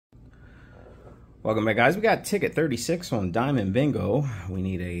Welcome back, guys. We got ticket 36 on Diamond Bingo. We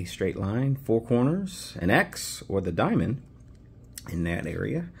need a straight line, 4 corners, an X, or the diamond in that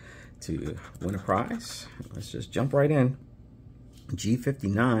area to win a prize. Let's just jump right in.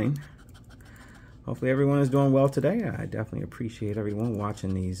 G59. Hopefully everyone is doing well today. I definitely appreciate everyone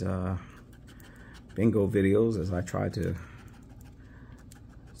watching these bingo videos as I try to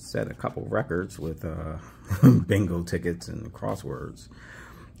set a couple records with bingo tickets and crosswords.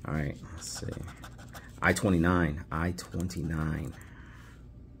 All right, let's see. I-29, I-29.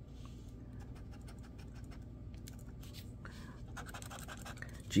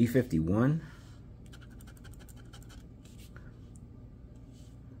 G51.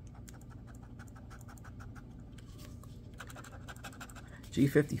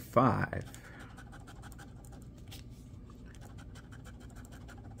 G55.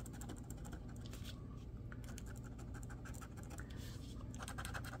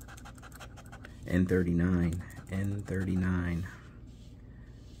 N39, N39.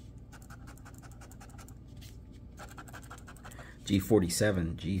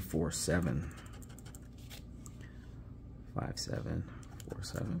 G47, G47.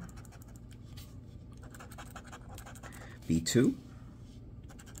 5747. B2.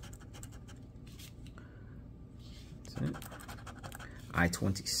 That's it.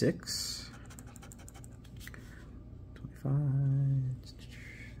 I-26. 25.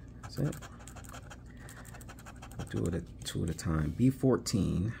 That's it. Do it at 2 at a time.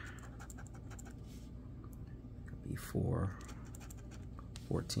 B14, B4,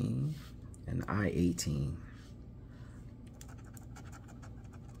 14, and I18.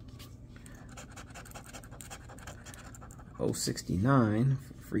 O69,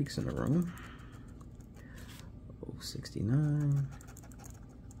 freaks in the room. O69,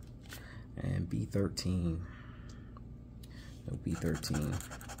 and B13. No, B13.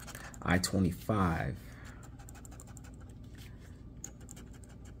 I25.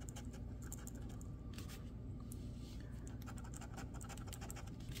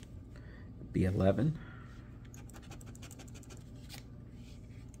 B11,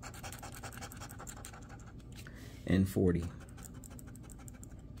 N40,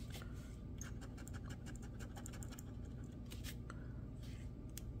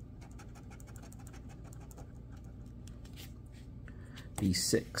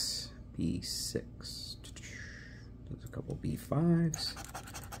 B6, B6. There's a couple B5s.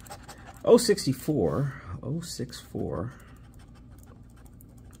 O64, O64.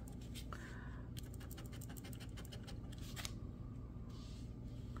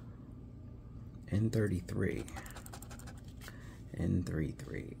 N33,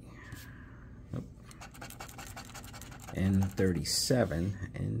 N33, nope. N37,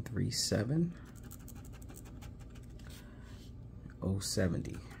 N37,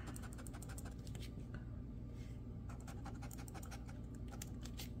 070,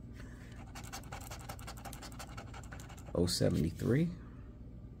 O73,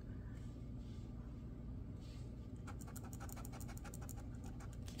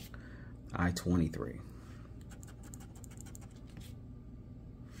 I23.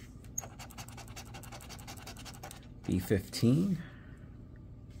 B15.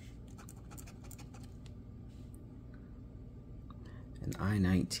 And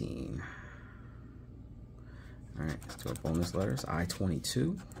I19. All right, let's do our bonus letters.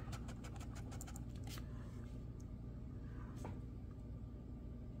 I22.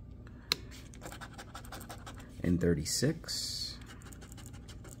 N36.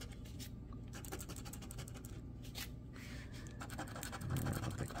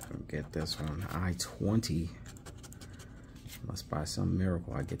 Get this one. I20. Unless by some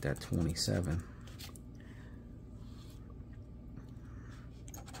miracle I get that 27.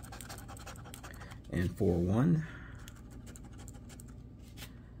 And 41.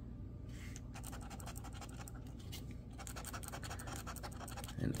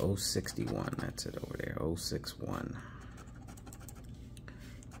 And 061. That's it over there. 061.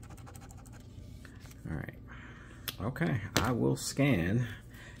 All right. Okay. I will scan.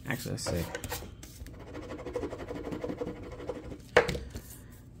 Actually, let's see.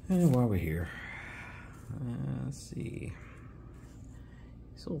 And while we're here, let's see.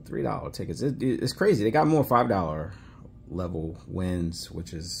 Sold $3 tickets. It's crazy. They got more $5 level wins,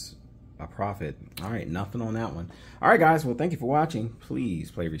 which is a profit. All right, nothing on that one. All right, guys. Well, thank you for watching. Please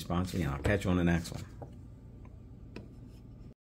play responsibly, and I'll catch you on the next one.